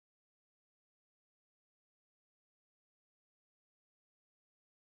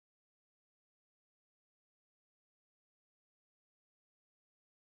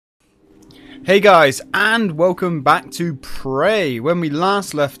Hey guys, and welcome back to Prey. When we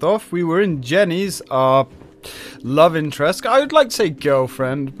last left off, we were in Jenny's, our love interest. I would like to say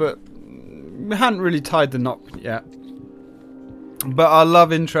girlfriend, but we hadn't really tied the knot yet. But our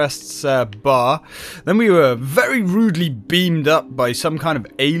love interest's bar. Then we were very rudely beamed up by some kind of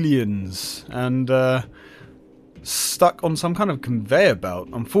aliens and stuck on some kind of conveyor belt.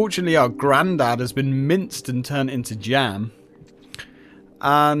 Unfortunately, our granddad has been minced and turned into jam.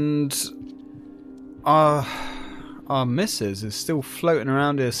 And our missus is still floating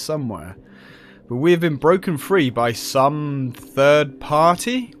around here somewhere. But we have been broken free by some third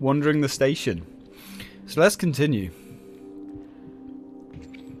party wandering the station. So let's continue.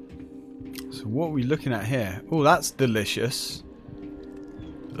 So what are we looking at here? Oh, that's delicious.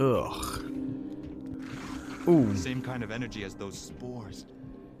 Ugh. Ooh. Same kind of energy as those spores.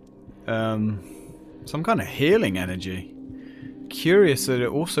 Some kind of healing energy. Curious that it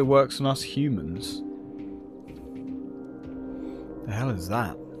also works on us humans. The hell is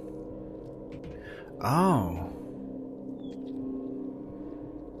that? Oh.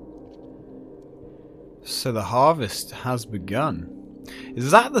 So the harvest has begun.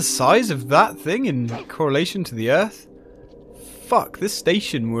 Is that the size of that thing in correlation to the Earth? Fuck, this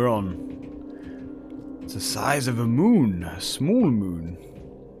station we're on. It's the size of a moon. A small moon.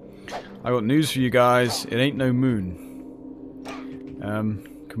 I got news for you guys. It ain't no moon.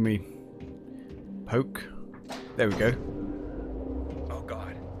 Can we poke? There we go. Oh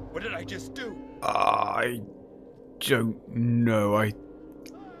god, what did I just do? I don't know.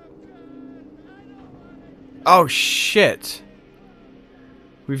 Oh shit!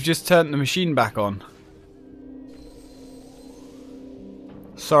 We've just turned the machine back on.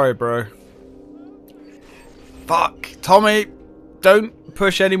 Sorry, bro. Fuck, Tommy! Don't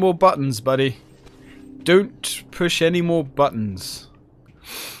push any more buttons, buddy. Don't push any more buttons.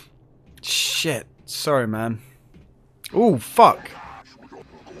 Shit. Sorry, man. Ooh, fuck.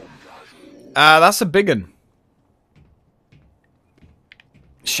 That's a big one.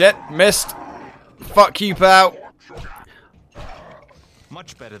 Shit, missed. Fuck you, pal.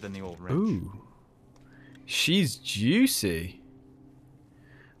 Much better than the old wrench. Ooh. She's juicy.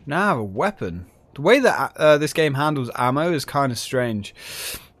 Now I have a weapon. The way that this game handles ammo is kind of strange.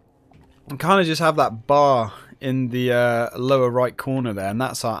 I kind of just have that bar in the lower right corner there, and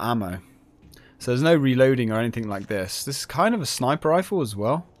that's our ammo. So there's no reloading or anything like this. This is kind of a sniper rifle as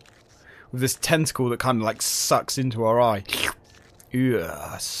well, with this tentacle that kind of like sucks into our eye.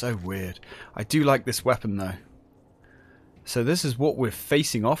 Ugh, so weird. I do like this weapon though. So this is what we're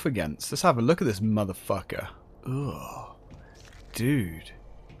facing off against. Let's have a look at this motherfucker. Ugh, dude.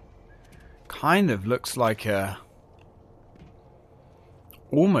 Kind of looks like a...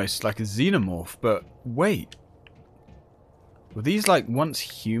 almost like a xenomorph, but wait. Were these like once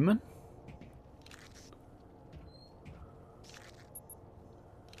human?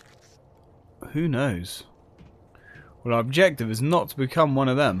 Who knows? Well, our objective is not to become one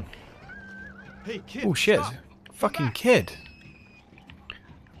of them. Hey, kid, Oh shit. stop. Fucking kid.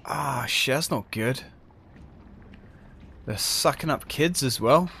 Ah, shit, that's not good. They're sucking up kids as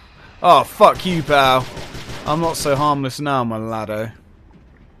well. Oh, fuck you, pal. I'm not so harmless now, my laddo.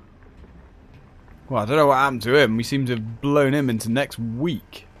 Well, I don't know what happened to him. We seem to have blown him into next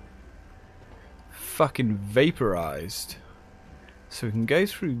week. Fucking vaporized. So we can go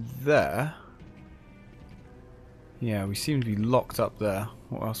through there. Yeah, we seem to be locked up there.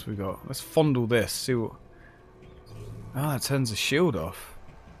 What else we got? Let's fondle this. See what... Ah, it turns the shield off.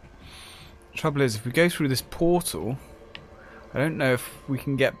 Trouble is, if we go through this portal, I don't know if we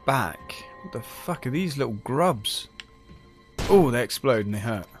can get back. What the fuck are these little grubs? Oh, they explode and they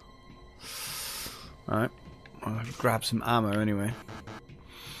hurt. Alright, I'll grab some ammo anyway.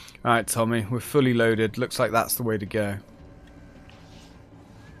 Alright, Tommy, we're fully loaded. Looks like that's the way to go.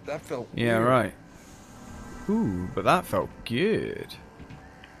 That felt Yeah, weird. right. Ooh, but that felt good.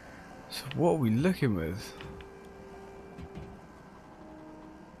 So what are we looking with?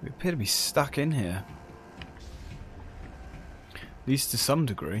 We appear to be stuck in here. At least to some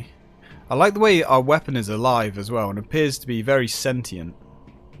degree. I like the way our weapon is alive as well and appears to be very sentient.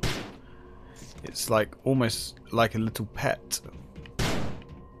 It's like almost like a little pet. And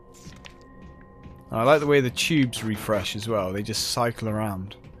I like the way the tubes refresh as well. They just cycle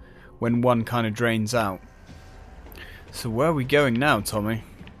around when one kind of drains out. So where are we going now, Tommy?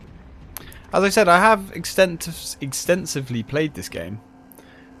 As I said, I have extensively played this game.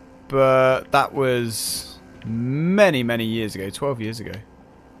 But that was many, many years ago. 12 years ago.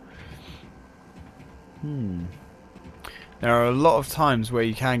 There are a lot of times where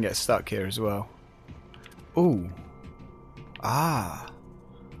you can get stuck here as well. Ooh. Ah.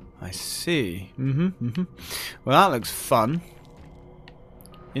 I see. Well, that looks fun.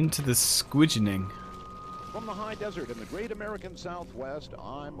 Into the squidgening. From the high desert in the great American Southwest,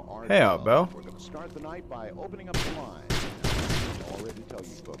 I'm Art. Hey, Art Bell. We're going to start the night by opening up the line. I can already tell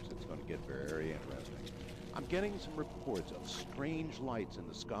you folks it's going to get very interesting. I'm getting some reports of strange lights in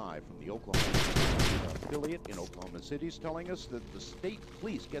the sky from the Oklahoma affiliate in Oklahoma City is telling us that the state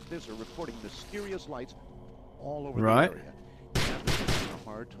police, get this, are reporting mysterious lights all over the area. And they're having a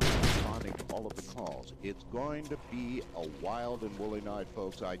hard time responding to all of the calls. It's going to be a wild and woolly night,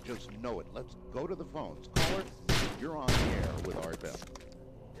 folks. I just know it. Let's go to the phones. Caller, you're on the air with Art Bell.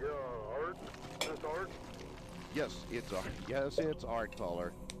 Yeah, Art? Is this Art? Yes, it's Art. Yes, it's Art,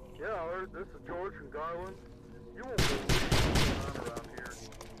 caller. Yeah, Art, this is George from Garland. You won't believe what's going on around here.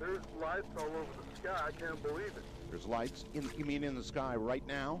 There's lights all over the sky. I can't believe it. There's lights you mean in the sky right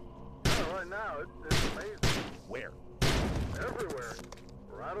now? Yeah, right now. It's amazing. Where? Everywhere.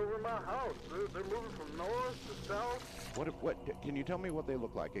 Right over my house. They're moving from north to south. What, can you tell me what they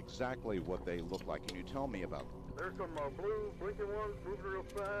look like? Exactly what they look like. Can you tell me about them? There's some blue blinking ones moving real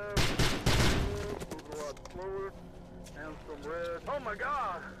fast. Moving a lot slower. And some red. Oh my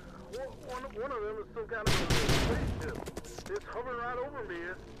God! One of them is some kind of a spaceship. It's hovering right over me.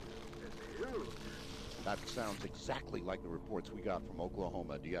 It's huge. That sounds exactly like the reports we got from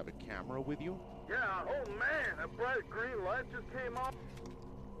Oklahoma. Do you have a camera with you? Yeah, oh man, that bright green light just came on.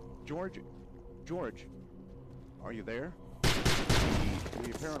 George, are you there?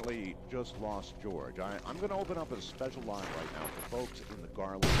 We apparently just lost George. I'm going to open up a special line right now for folks in the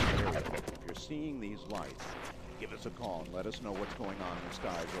Garland area. If you're seeing these lights, give us a call and let us know what's going on in the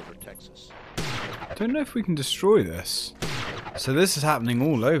skies over Texas. I don't know if we can destroy this. So this is happening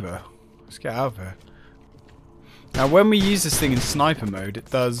all over. Let's get out of here. Now when we use this thing in sniper mode, it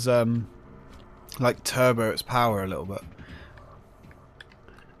does like turbo its power a little bit.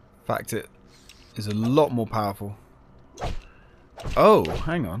 In fact, it is a lot more powerful. Oh,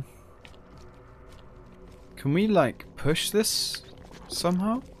 hang on. Can we like push this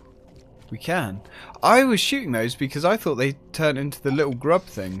somehow? We can. I was shooting those because I thought they turned into the little grub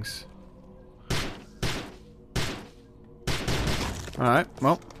things. Alright,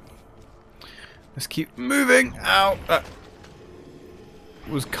 well. Let's keep moving. Ow! That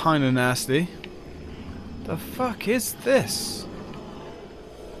was kind of nasty. The fuck is this?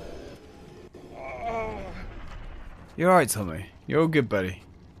 You're alright, Tommy. You're all good, buddy.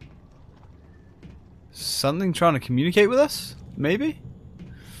 Something trying to communicate with us? Maybe?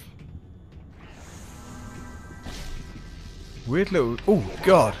 Weird little... Oh,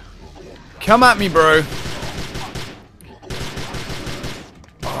 God. Come at me, bro.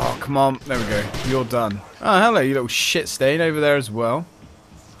 Oh, come on. There we go. You're done. Oh, hello, you little shit stain over there as well.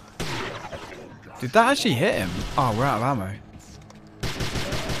 Did that actually hit him? Oh, we're out of ammo.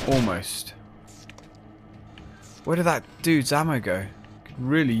 Almost. Where did that dude's ammo go? Could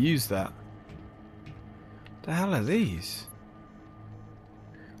really use that. The hell are these?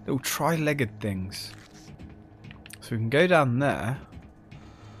 Little tri-legged things. So we can go down there.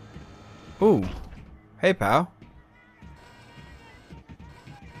 Ooh. Hey, pal.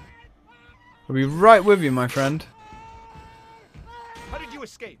 I'll be right with you, my friend. How did you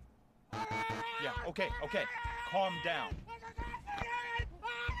escape? Yeah, okay. Calm down.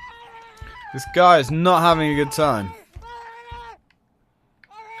 This guy is not having a good time.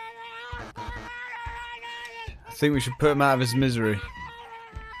 I think we should put him out of his misery.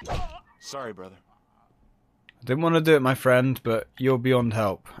 Sorry, brother. I didn't want to do it, my friend, but you're beyond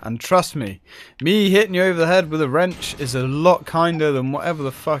help. And trust me hitting you over the head with a wrench is a lot kinder than whatever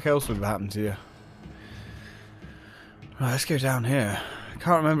the fuck else would have happened to you. Right, let's go down here. I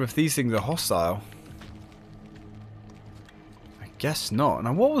can't remember if these things are hostile. I guess not.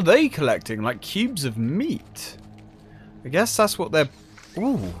 Now, what were they collecting? Like cubes of meat? I guess that's what they're...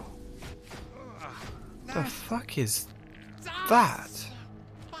 Ooh. The fuck is that?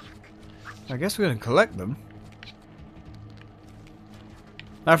 I guess we're going to collect them.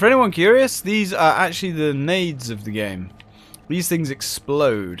 Now, for anyone curious, these are actually the nades of the game. These things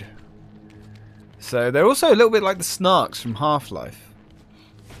explode. So they're also a little bit like the snarks from Half-Life.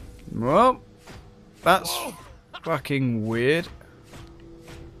 Well, that's fucking weird.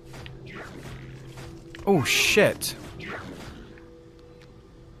 Oh, shit.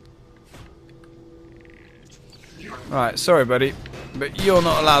 Right, sorry, buddy, but you're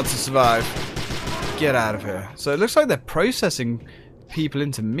not allowed to survive. Get out of here. So it looks like they're processing people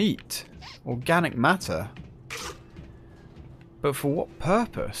into meat. Organic matter. But for what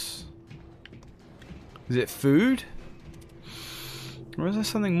purpose? Is it food? Or is there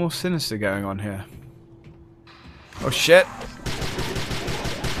something more sinister going on here? Oh shit.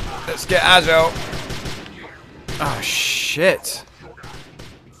 Let's get agile. Oh shit.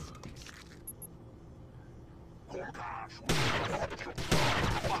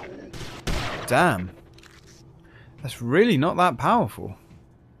 Damn. That's really not that powerful.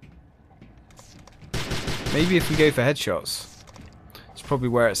 Maybe if we go for headshots. It's probably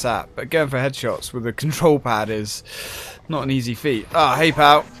where it's at. But going for headshots with a control pad is not an easy feat. Ah, hey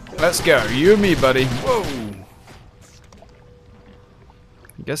pal. Let's go. You and me, buddy. Whoa.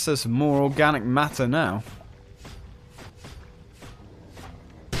 I guess there's some more organic matter now.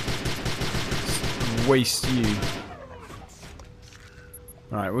 Let's waste you.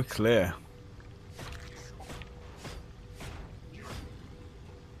 Right, we're clear.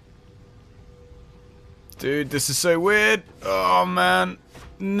 Dude, this is so weird. Oh man,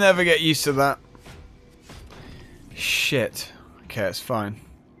 never get used to that. Shit. Okay, it's fine.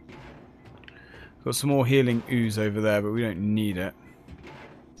 Got some more healing ooze over there, but we don't need it.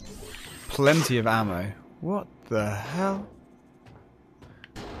 Plenty of ammo. What the hell?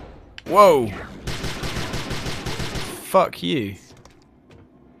 Whoa! Fuck you.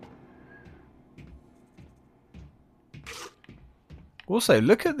 Also,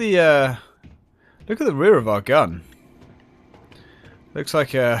 look at the rear of our gun. Looks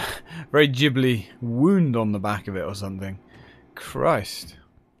like a very ghibli wound on the back of it or something. Christ.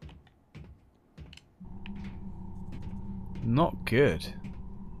 Not good.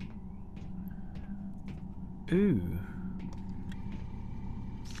 Ooh.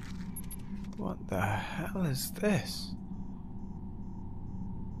 What the hell is this?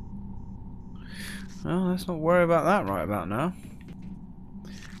 Well, let's not worry about that right about now.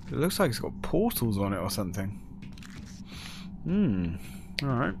 It looks like it's got portals on it or something.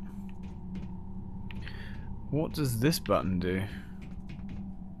 Alright. What does this button do?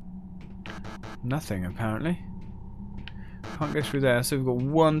 Nothing, apparently. Can't go through there, so we've got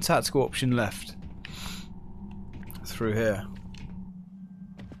one tactical option left. Through here.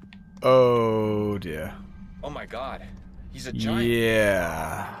 Oh dear. Oh my god. He's a giant.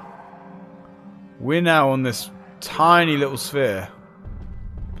 Yeah. We're now on this tiny little sphere.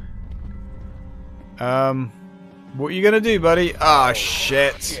 What are you gonna do, buddy? Ah,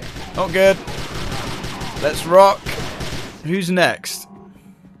 shit. Not good. Let's rock. Who's next?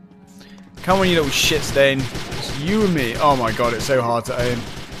 Come on, you little shit stain. It's you and me. Oh my god, it's so hard to aim.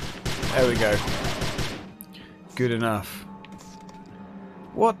 There we go. Good enough.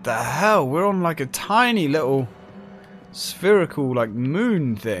 What the hell? We're on like a tiny little spherical like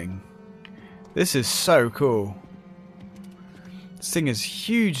moon thing. This is so cool. This thing is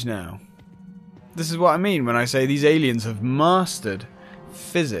huge now. This is what I mean when I say these aliens have mastered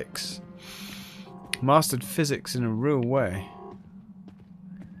physics. Mastered physics in a real way.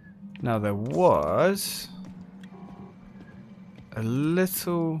 Now there was a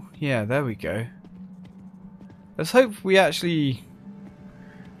little... Yeah, there we go. Let's hope we actually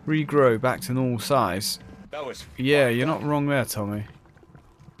regrow back to normal size. That was Yeah, you're not wrong there, Tommy.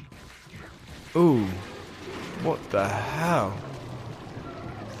 Ooh. What the hell?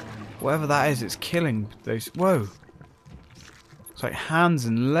 Whatever that is, it's killing those... Whoa. It's like hands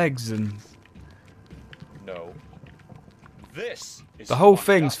and legs and... No. This is The whole fucked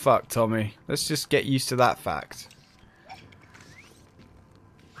thing's up. fucked, Tommy. Let's just get used to that fact.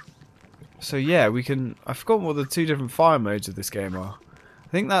 So yeah, we can... I forgot what the two different fire modes of this game are. I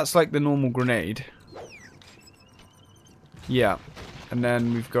think that's like the normal grenade. Yeah. And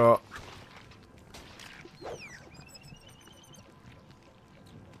then we've got...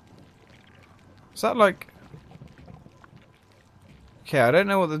 Is that like... Okay, I don't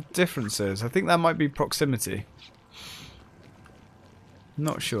know what the difference is. I think that might be proximity.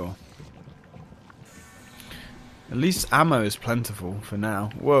 Not sure. At least ammo is plentiful for now.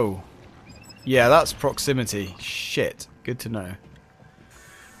 Whoa. Yeah, that's proximity. Shit. Good to know.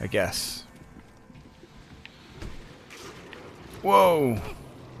 I guess. Whoa.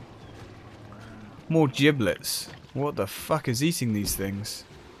 More giblets. What the fuck is eating these things?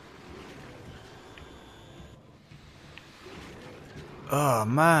 Oh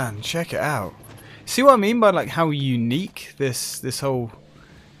man, check it out. See what I mean by like how unique this whole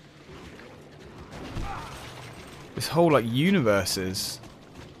like universe is.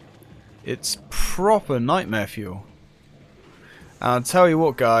 It's proper nightmare fuel. And I'll tell you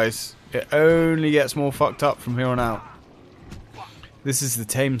what, guys, it only gets more fucked up from here on out. This is the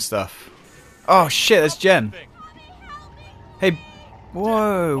tame stuff. Oh shit, that's Jen. Hey,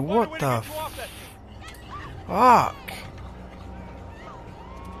 whoa, what the fuck?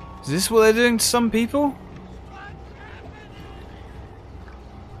 Is this what they're doing to some people?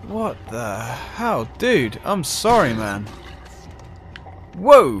 What the hell? Dude, I'm sorry, man.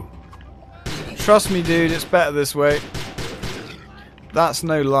 Whoa! Trust me, dude, it's better this way. That's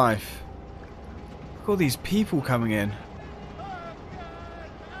no life. Look at all these people coming in.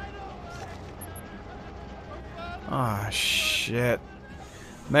 Ah, shit.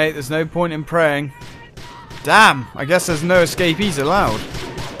 Mate, there's no point in praying. Damn, I guess there's no escapees allowed.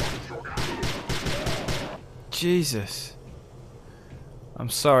 Jesus. I'm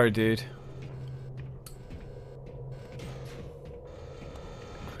sorry, dude.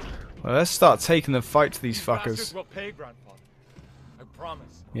 Well, let's start taking the fight to these fuckers. Will pay, Grandfather. I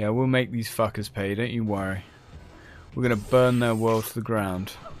promise. Yeah, we'll make these fuckers pay, don't you worry. We're gonna burn their world to the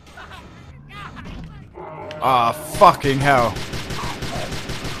ground. Ah, fucking hell.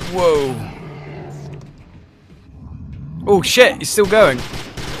 Whoa. Oh shit, he's still going.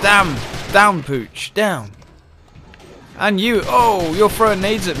 Damn. Down, Pooch. Down. And you. Oh, you're throwing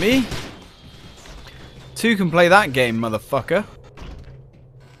nades at me? Two can play that game, motherfucker.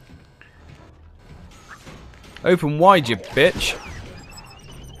 Open wide, you bitch.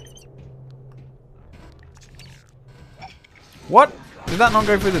 What? Did that not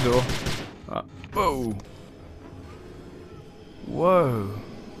go through the door? Whoa. Whoa.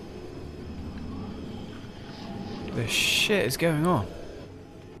 The shit is going on?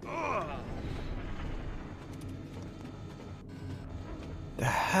 The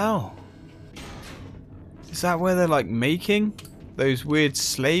hell? Is that where they're like making those weird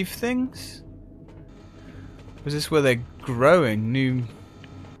slave things? Or is this where they're growing new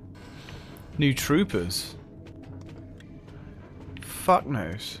troopers? Fuck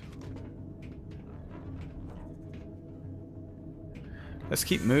knows. Let's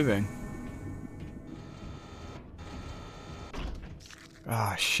keep moving.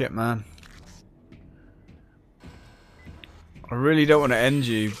 Ah, shit, man. I really don't want to end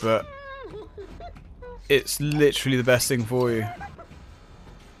you, but it's literally the best thing for you.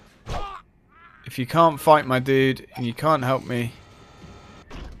 If you can't fight my dude and you can't help me,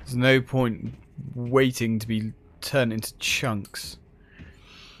 there's no point waiting to be turned into chunks.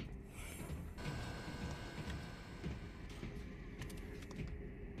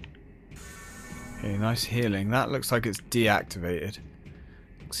 Okay, nice healing. That looks like it's deactivated.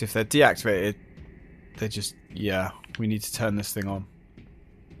 Because if they're deactivated, they're just... yeah, we need to turn this thing on.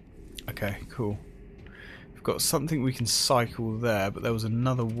 Okay, cool. We've got something we can cycle there, but there was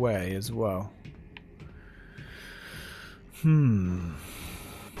another way as well. Yeah,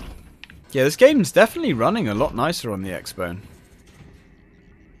 this game's definitely running a lot nicer on the X-Bone.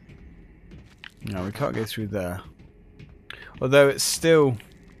 No, we can't go through there. Although it's still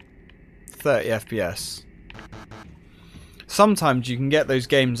 30 FPS. Sometimes you can get those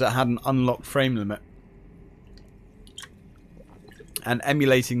games that had an unlocked frame limit. And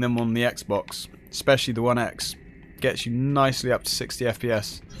emulating them on the Xbox, especially the One X, gets you nicely up to 60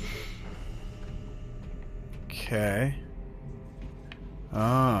 FPS. Okay.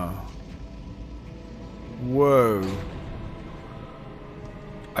 Ah. Whoa.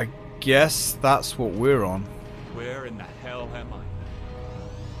 I guess that's what we're on. Where in the hell am I?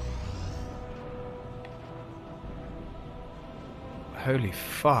 Holy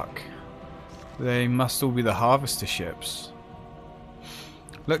fuck. They must all be the harvester ships.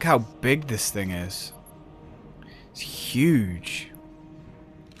 Look how big this thing is. It's huge.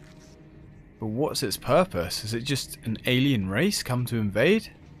 But what's its purpose? Is it just an alien race come to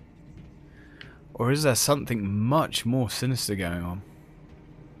invade? Or is there something much more sinister going on?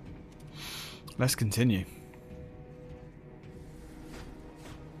 Let's continue.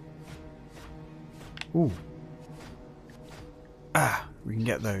 Ooh. Ah, we can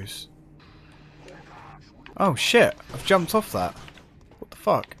get those. Oh shit, I've jumped off that. What the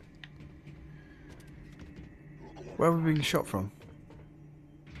fuck? Where are we being shot from?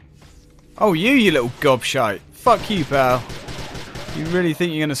 Oh, you little gobshite. Fuck you, pal. You really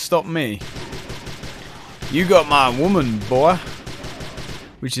think you're gonna stop me? You got my woman, boy.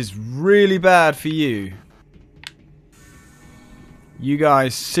 Which is really bad for you. You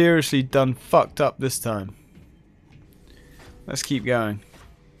guys seriously done fucked up this time. Let's keep going.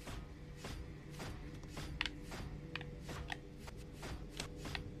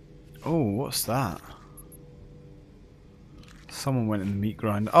 Oh, what's that? Someone went in the meat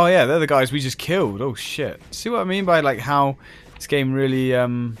grinder. Oh yeah, they're the guys we just killed. Oh shit. See what I mean by like how this game really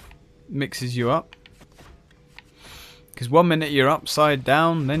mixes you up? Because one minute you're upside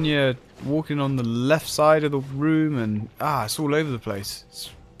down, then you're walking on the left side of the room, and it's all over the place. It's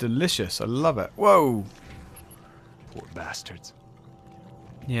delicious. I love it. Whoa! Poor bastards.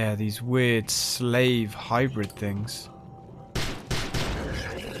 Yeah, these weird slave hybrid things. I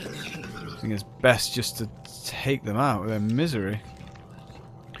think it's best just to take them out with their misery.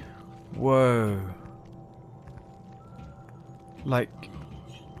 Whoa. Like,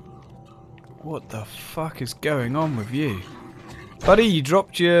 what the fuck is going on with you? Buddy, you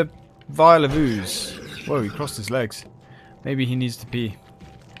dropped your vial of ooze. Whoa, he crossed his legs. Maybe he needs to pee.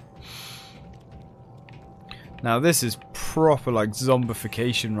 Now this is proper like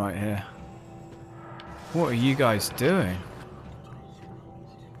zombification right here. What are you guys doing?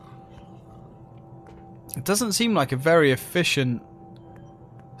 It doesn't seem like a very efficient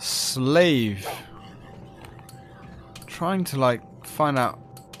slave. Trying to like find out.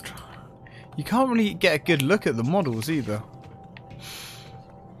 You can't really get a good look at the models either.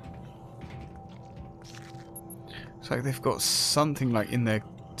 It's like they've got something like in their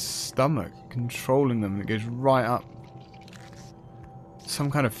stomach controlling them that goes right up. Some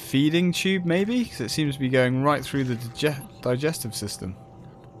kind of feeding tube maybe? Because it seems to be going right through the digestive system.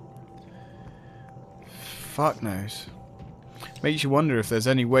 Fuck knows. Makes you wonder if there's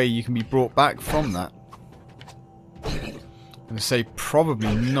any way you can be brought back from that. I'm going to say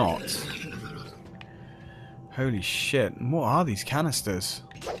probably not. Holy shit. And what are these canisters?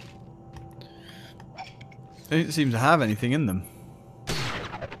 They don't seem to have anything in them.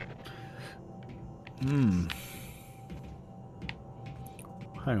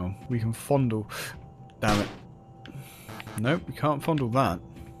 Hang on. We can fondle. Damn it. Nope, we can't fondle that.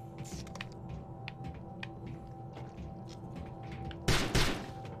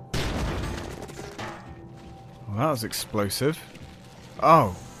 Well, that was explosive.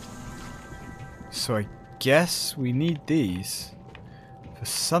 Oh. So I guess we need these for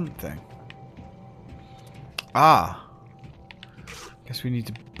something. Ah. Guess we need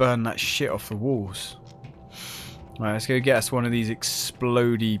to burn that shit off the walls. Right, let's go get us one of these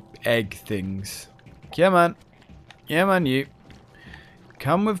explodey egg things. Yeah, man. Yeah, man, you.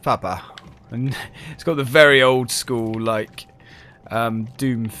 Come with Papa. And it's got the very old school, like,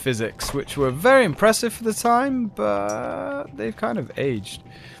 Doom physics, which were very impressive for the time, but they've kind of aged.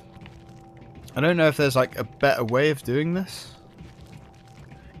 I don't know if there's, like, a better way of doing this.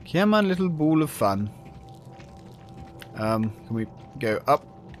 Come on, little ball of fun. Can we go up?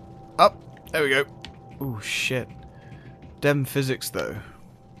 Up! There we go. Oh, shit. Dem physics, though.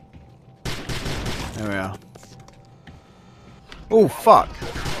 There we are. Oh, fuck.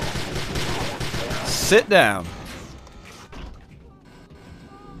 Sit down.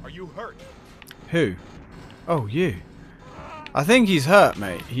 Are you hurt? Who? Oh, you. I think he's hurt,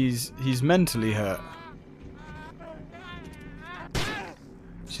 mate. He's mentally hurt.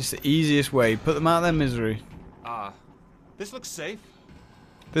 It's just the easiest way. Put them out of their misery. This looks safe.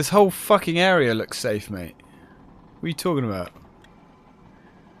 This whole fucking area looks safe, mate. What are you talking about?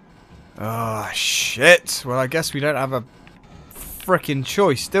 Oh, shit. Well, I guess we don't have a frickin'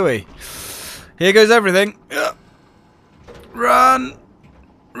 choice, do we? Here goes everything. Run!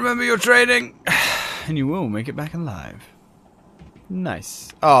 Remember your training. And you will make it back alive.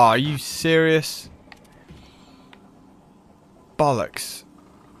 Nice. Oh, are you serious? Bollocks.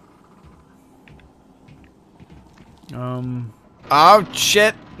 Oh,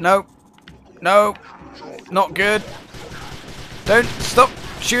 shit. No. No. Not good. Don't stop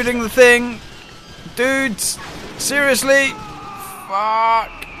shooting the thing. Dudes. Seriously.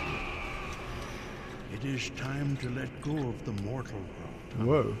 Fuck. It is time to let go of the mortal world.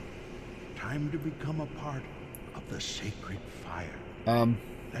 Whoa. Time to become a part of the sacred fire.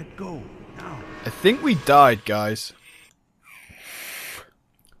 Let go now. I think we died, guys.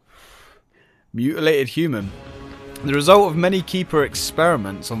 Mutilated human. The result of many Keeper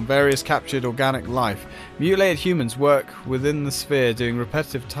experiments on various captured organic life, mutilated humans work within the sphere doing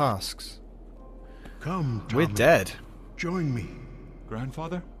repetitive tasks. Come, Tommy. We're dead. Join me.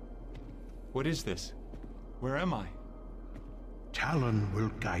 Grandfather? What is this? Where am I? Talon will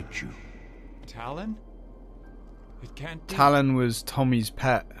guide you. Talon? It can't be. Talon was Tommy's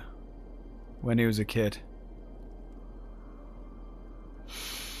pet when he was a kid.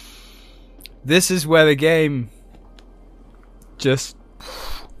 This is where the game just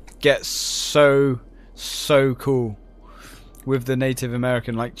gets so cool with the Native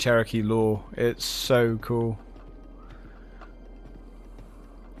American like Cherokee lore. It's so cool.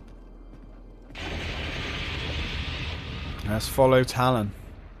 Let's follow Talon.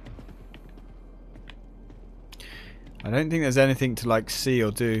 I don't think there's anything to like see or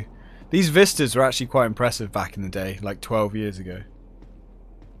do. These vistas were actually quite impressive back in the day, like 12 years ago.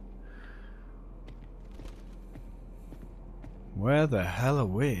 Where the hell are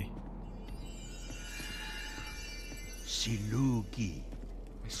we? Silugi.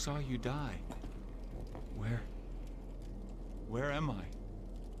 I saw you die. Where am I?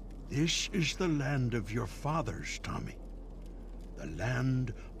 This is the land of your fathers, Tommy. The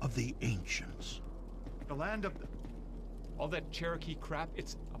land of the ancients. The land of the... All that Cherokee crap,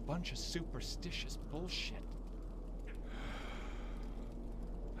 it's a bunch of superstitious bullshit.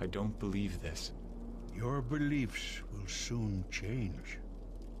 I don't believe this. Your beliefs will soon change.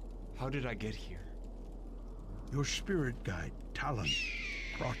 How did I get here? Your spirit guide, Talon,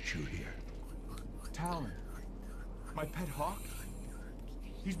 brought you here. Talon. My pet hawk?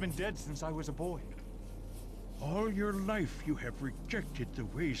 He's been dead since I was a boy. All your life you have rejected the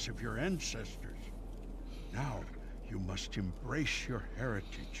ways of your ancestors. Now you must embrace your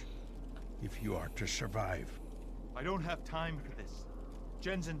heritage if you are to survive. I don't have time for this.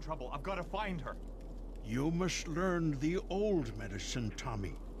 Jen's in trouble. I've got to find her. You must learn the old medicine,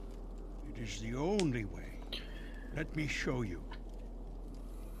 Tommy. It is the only way. Let me show you.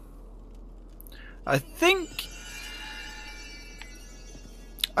 I think,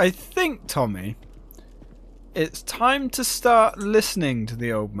 Tommy, it's time to start listening to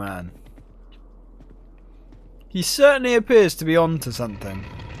the old man. He certainly appears to be onto something.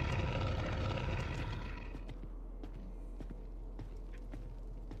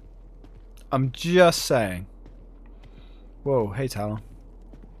 I'm just saying. Whoa, hey Talon.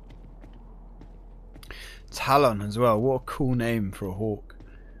 Talon as well, what a cool name for a hawk.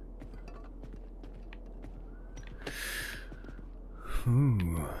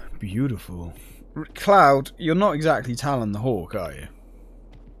 Ooh, beautiful. Cloud, you're not exactly Talon the hawk, are you?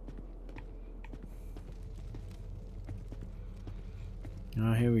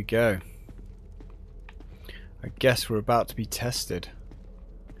 Oh, here we go. I guess we're about to be tested.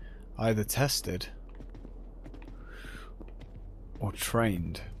 Either tested or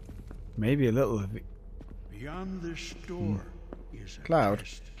trained. Maybe a little of it. Beyond this door is a Cloud.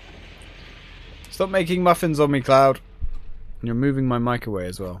 test. Stop making muffins on me, Cloud. You're moving my mic away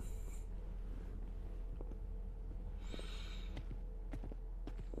as well.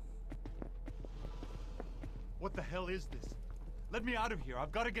 What the hell is this? Let me out of here.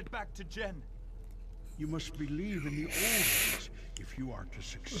 I've got to get back to Jen. You must believe in the old ways if you are to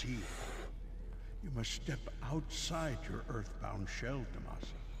succeed. You must step outside your earthbound shell,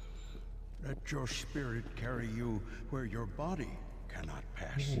 Damasa. Let your spirit carry you where your body cannot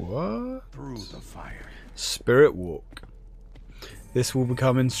pass. What? Through the fire. Spirit walk. This will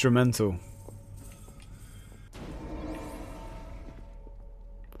become instrumental.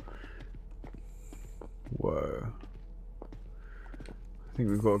 Whoa. I think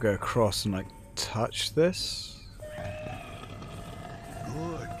we've got to go across and like touch this.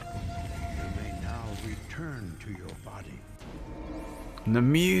 Good. You may now return to your body. And the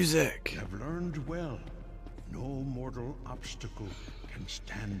music. You have learned well. No mortal obstacle can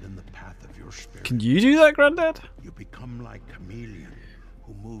stand in the path of your spirit. Can you do that, Granddad? You become like a chameleon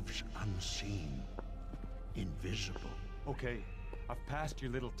who moves unseen, invisible. Okay, I've passed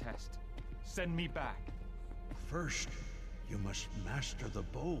your little test. Send me back. First, you must master the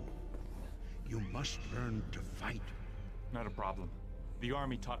bow. You must learn to fight. Not a problem. The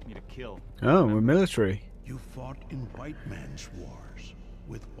army taught me to kill. Oh, we're military. You fought in white man's wars,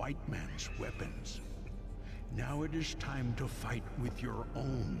 with white man's weapons. Now it is time to fight with your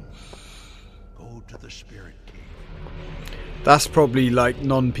own. Go to the spirit cave. That's probably like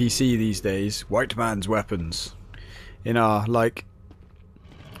non-PC these days. White man's weapons. In our like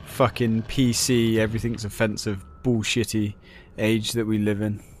fucking PC, everything's offensive, bullshitty age that we live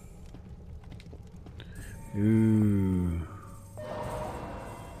in. Ooh.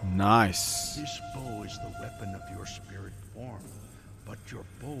 Nice. This bow is the weapon of your spirit form, but your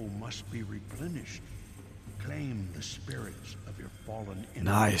bow must be replenished. Claim the spirits of your fallen enemies.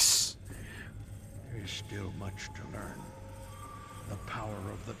 Nice. There is still much to learn. The power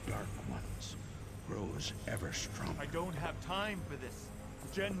of the Dark Ones grows ever stronger. I don't have time for this.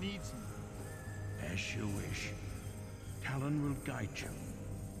 Jen needs me. As you wish. Talon will guide you.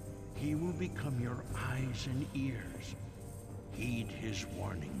 He will become your eyes and ears. Heed his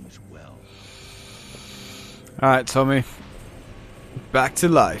warnings well. Alright, Tommy. Back to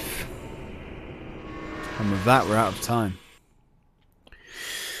life. And with that, we're out of time.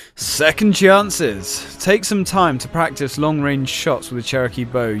 Second chances. Take some time to practice long-range shots with a Cherokee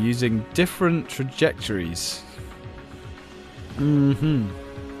bow using different trajectories.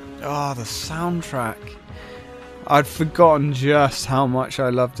 Oh, the soundtrack. I'd forgotten just how much I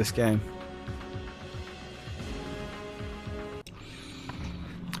love this game.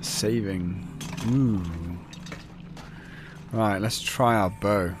 Saving. Ooh. Right, let's try our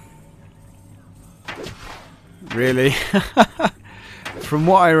bow. Really? From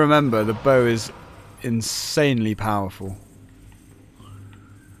what I remember, the bow is insanely powerful.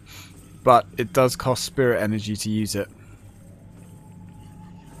 But it does cost spirit energy to use it.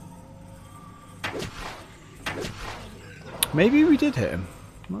 Maybe we did hit him.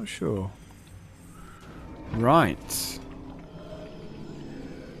 I'm not sure. Right.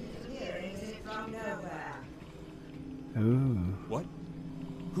 Ooh. What?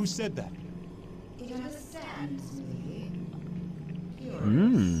 Who said that? It understands me.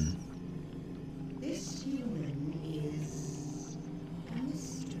 Hmm. This human is a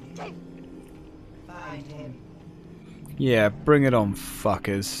mystery. Find him. Yeah, bring it on,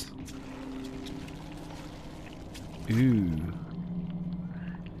 fuckers. Ooh.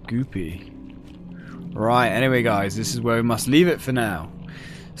 Goopy. Right, anyway guys, this is where we must leave it for now.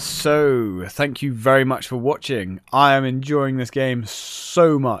 So, thank you very much for watching. I am enjoying this game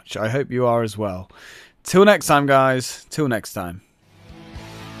so much. I hope you are as well. Till next time, guys. Till next time.